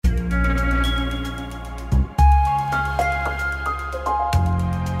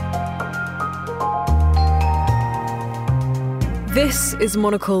This is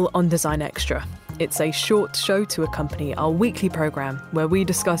Monocle on Design Extra. It's a short show to accompany our weekly programme where we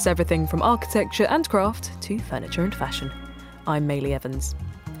discuss everything from architecture and craft to furniture and fashion. I'm Maylie Evans.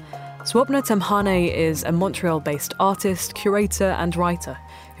 Swapna Temhane is a Montreal-based artist, curator and writer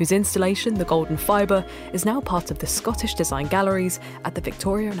whose installation, The Golden Fibre, is now part of the Scottish Design Galleries at the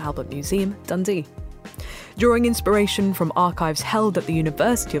Victoria and Albert Museum, Dundee. Drawing inspiration from archives held at the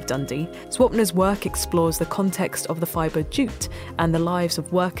University of Dundee, Swapna's work explores the context of the fibre jute and the lives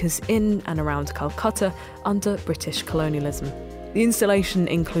of workers in and around Calcutta under British colonialism. The installation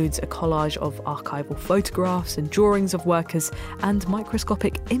includes a collage of archival photographs and drawings of workers and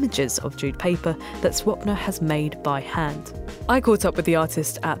microscopic images of jute paper that Swapna has made by hand. I caught up with the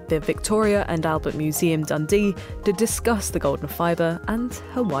artist at the Victoria and Albert Museum, Dundee, to discuss the Golden Fibre and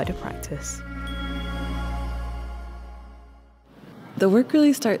her wider practice. The work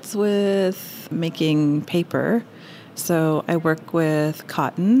really starts with making paper. So I work with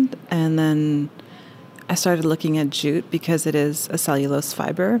cotton, and then I started looking at jute because it is a cellulose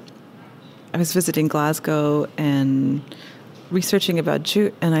fiber. I was visiting Glasgow and researching about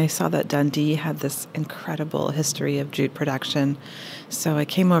jute, and I saw that Dundee had this incredible history of jute production. So I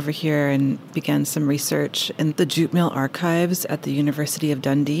came over here and began some research in the jute mill archives at the University of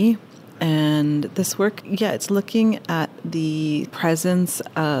Dundee. And this work, it's looking at the presence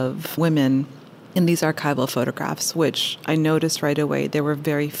of women in these archival photographs, which I noticed right away there were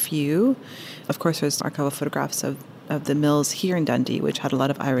very few. Of course, there's archival photographs of the mills here in Dundee, which had a lot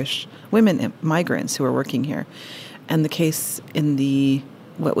of Irish women, migrants who were working here. And the case in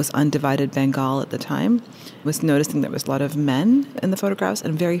what was undivided Bengal at the time was noticing there was a lot of men in the photographs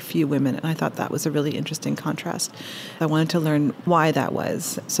and very few women. And I thought that was a really interesting contrast. I wanted to learn why that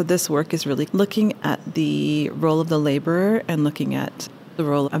was. So this work is really looking at the role of the laborer and looking at the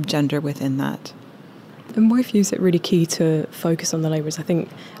role of gender within that. And why for you is it really key to focus on the labourers? I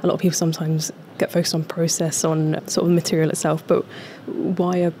think a lot of people sometimes get focused on process, on sort of the material itself, but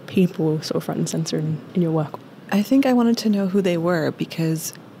why are people sort of front and centre in your work? I think I wanted to know who they were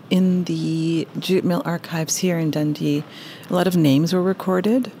because in the jute mill archives here in Dundee, a lot of names were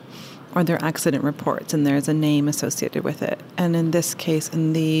recorded or they're accident reports and there's a name associated with it. And in this case,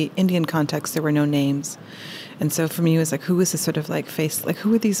 in the Indian context, there were no names. And so for me, it was like, who is this sort of like face, like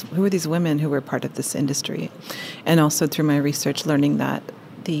who are these women who were part of this industry? And also through my research, learning that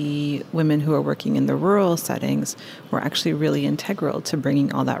the women who are working in the rural settings were actually really integral to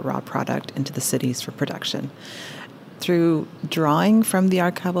bringing all that raw product into the cities for production. Through drawing from the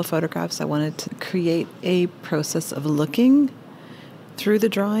archival photographs, I wanted to create a process of looking through the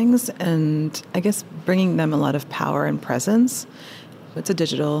drawings and I guess bringing them a lot of power and presence. It's a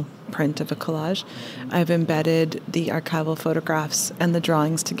digital print of a collage. I've embedded the archival photographs and the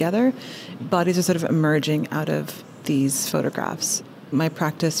drawings together. Bodies are sort of emerging out of these photographs. My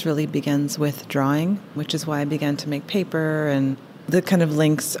practice really begins with drawing, which is why I began to make paper, and the kind of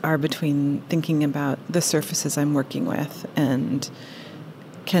links are between thinking about the surfaces I'm working with and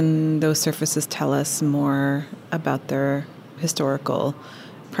can those surfaces tell us more about their historical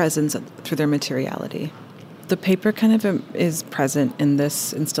presence through their materiality. The paper kind of is present in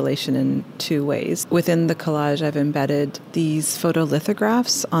this installation in two ways. Within the collage, I've embedded these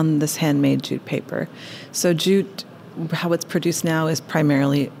photolithographs on this handmade jute paper. So jute, how it's produced now is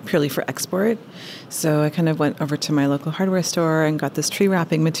purely for export. So I kind of went over to my local hardware store and got this tree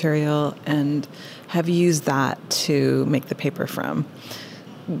wrapping material and have used that to make the paper from.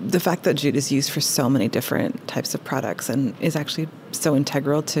 The fact that jute is used for so many different types of products and is actually so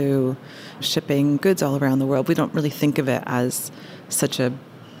integral to shipping goods all around the world, we don't really think of it as such a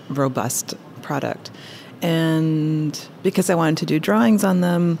robust product. And because I wanted to do drawings on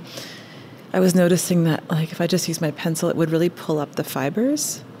them, I was noticing that, like, if I just use my pencil, it would really pull up the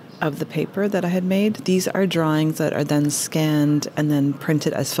fibers of the paper that I had made. These are drawings that are then scanned and then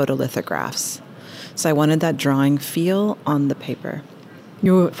printed as photolithographs. So I wanted that drawing feel on the paper.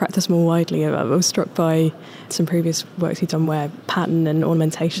 Your practice more widely, I was struck by some previous works you've done where pattern and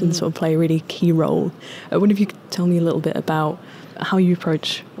ornamentation sort of play a really key role. I wonder if you could tell me a little bit about how you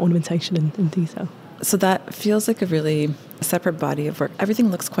approach ornamentation in detail. So that feels like a really separate body of work.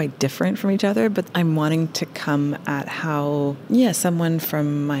 Everything looks quite different from each other, but I'm wanting to come at how, someone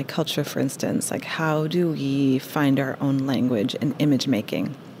from my culture, for instance, like how do we find our own language in image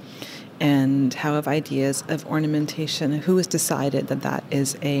making? And how have ideas of ornamentation, who has decided that that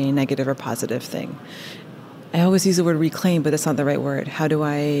is a negative or positive thing? I always use the word reclaim, but that's not the right word. How do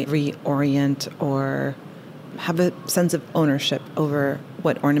I reorient or have a sense of ownership over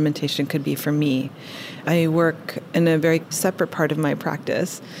what ornamentation could be for me. I work in a very separate part of my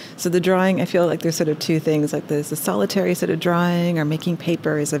practice. So the drawing, I feel like there's sort of two things. Like there's a solitary sort of drawing, or making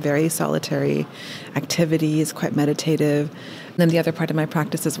paper is a very solitary activity. It's quite meditative. And then the other part of my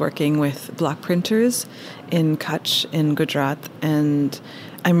practice is working with block printers in Kutch in Gujarat. And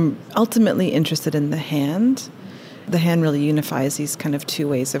I'm ultimately interested in the hand. The hand really unifies these kind of two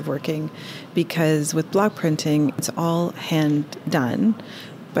ways of working, because with block printing, it's all hand done,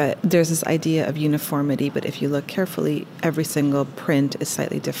 but there's this idea of uniformity. But if you look carefully, every single print is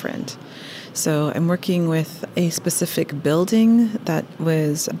slightly different. So I'm working with a specific building that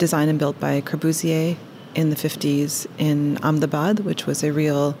was designed and built by Corbusier in the 50s in Ahmedabad, which was a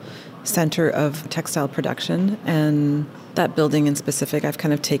real center of textile production. And that building in specific, I've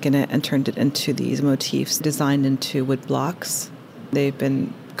kind of taken it and turned it into these motifs designed into wood blocks. They've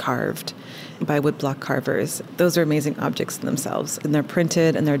been carved by woodblock carvers. Those are amazing objects in themselves. And they're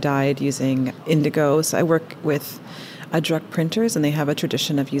printed and they're dyed using indigo. So I work with Adruk printers, and they have a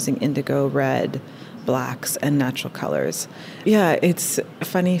tradition of using indigo, red, blacks, and natural colors. Yeah, it's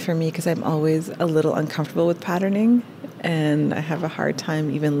funny for me because I'm always a little uncomfortable with patterning. And I have a hard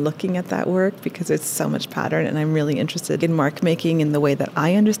time even looking at that work because it's so much pattern, and I'm really interested in mark making in the way that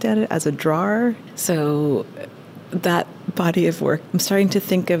I understand it as a drawer. So that body of work, I'm starting to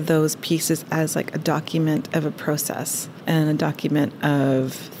think of those pieces as like a document of a process and a document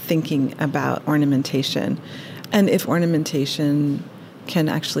of thinking about ornamentation. And if ornamentation can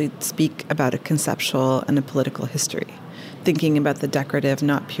actually speak about a conceptual and a political history, thinking about the decorative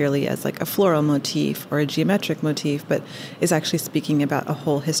not purely as like a floral motif or a geometric motif, but is actually speaking about a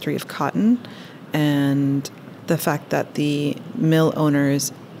whole history of cotton, and the fact that the mill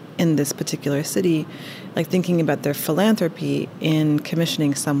owners in this particular city, like thinking about their philanthropy in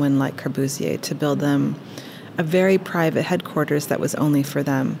commissioning someone like Corbusier to build them a very private headquarters that was only for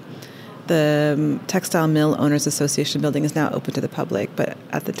them. The Textile Mill Owners Association building is now open to the public, but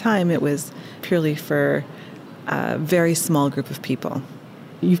at the time it was purely for a very small group of people.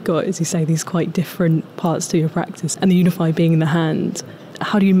 You've got, as you say, these quite different parts to your practice, and the unify being in the hand.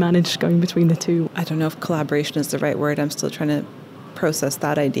 How do you manage going between the two? I don't know if collaboration is the right word. I'm still trying to process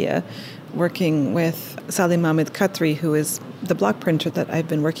that idea. Working with Salim Ahmed Khatri, who is the block printer that I've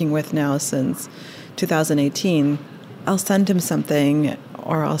been working with now since 2018, I'll send him something,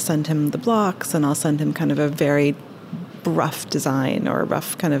 or I'll send him the blocks, and I'll send him kind of a very rough design or a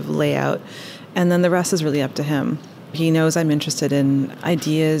rough kind of layout. And then the rest is really up to him. He knows I'm interested in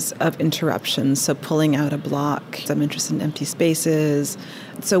ideas of interruptions, so pulling out a block. I'm interested in empty spaces.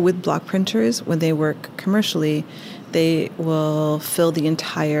 So with block printers, when they work commercially, they will fill the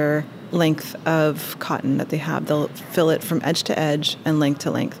entire length of cotton that they have. They'll fill it from edge to edge and length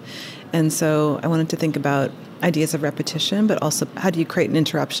to length. And so I wanted to think about ideas of repetition, but also how do you create an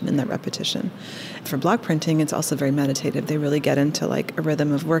interruption in that repetition? For block printing, it's also very meditative. They really get into like a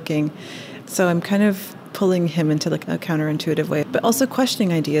rhythm of working. So I'm kind of pulling him into like a counterintuitive way, but also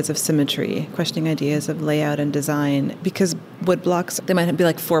questioning ideas of symmetry, questioning ideas of layout and design, because wood blocks, they might be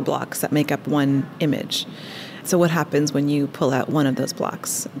like 4 blocks that make up one image. So what happens when you pull out one of those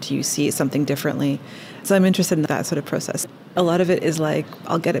blocks? Do you see something differently? So I'm interested in that sort of process. A lot of it is like,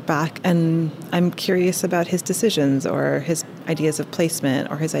 I'll get it back and I'm curious about his decisions or his ideas of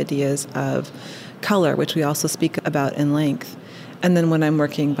placement or his ideas of color, which we also speak about in length. And then when I'm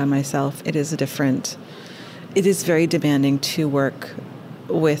working by myself, it is very demanding to work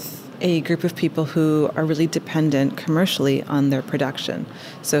with a group of people who are really dependent commercially on their production.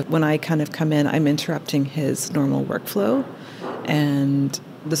 So when I kind of come in, I'm interrupting his normal workflow, and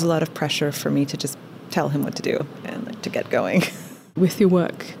there's a lot of pressure for me to just tell him what to do and like, to get going. With your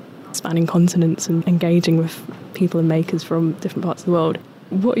work spanning continents and engaging with people and makers from different parts of the world,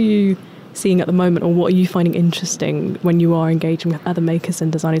 what are you seeing at the moment, or what are you finding interesting when you are engaging with other makers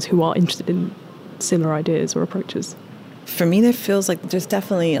and designers who are interested in similar ideas or approaches? For me, it feels like there's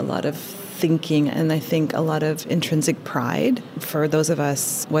definitely a lot of thinking, and I think a lot of intrinsic pride for those of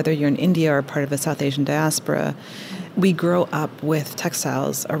us, whether you're in India or part of a South Asian diaspora. We grow up with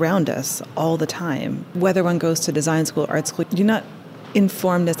textiles around us all the time. Whether one goes to design school, art school, you're not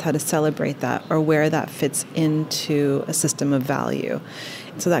informed as how to celebrate that or where that fits into a system of value.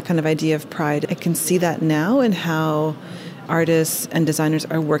 So that kind of idea of pride, I can see that now in how artists and designers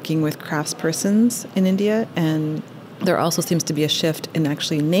are working with craftspersons in India, and there also seems to be a shift in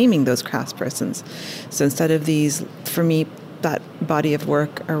actually naming those craftspersons. So instead of these, for me, that body of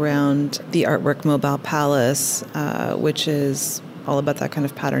work around the artwork Mobile Palace, which is all about that kind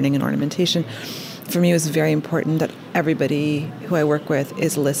of patterning and ornamentation, For me, it was very important that everybody who I work with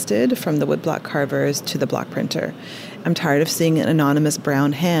is listed, from the woodblock carvers to the block printer. I'm tired of seeing an anonymous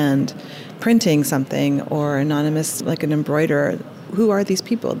brown hand printing something, or anonymous, like an embroiderer. Who are these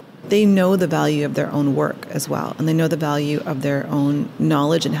people? They know the value of their own work as well, and they know the value of their own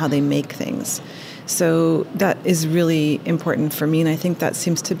knowledge and how they make things. So that is really important for me, and I think that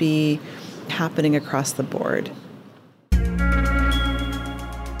seems to be happening across the board.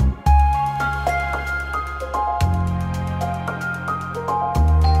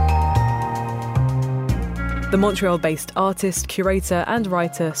 The Montreal-based artist, curator and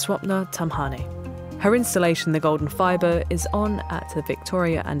writer Swapna Tamhane. Her installation, The Golden Fibre, is on at the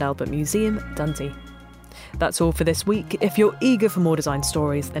Victoria and Albert Museum, Dundee. That's all for this week. If you're eager for more design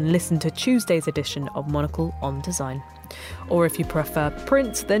stories, then listen to Tuesday's edition of Monocle on Design. Or if you prefer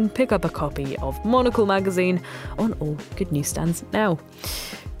print, then pick up a copy of Monocle magazine on all good newsstands now.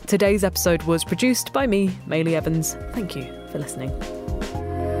 Today's episode was produced by me, Maylie Evans. Thank you for listening.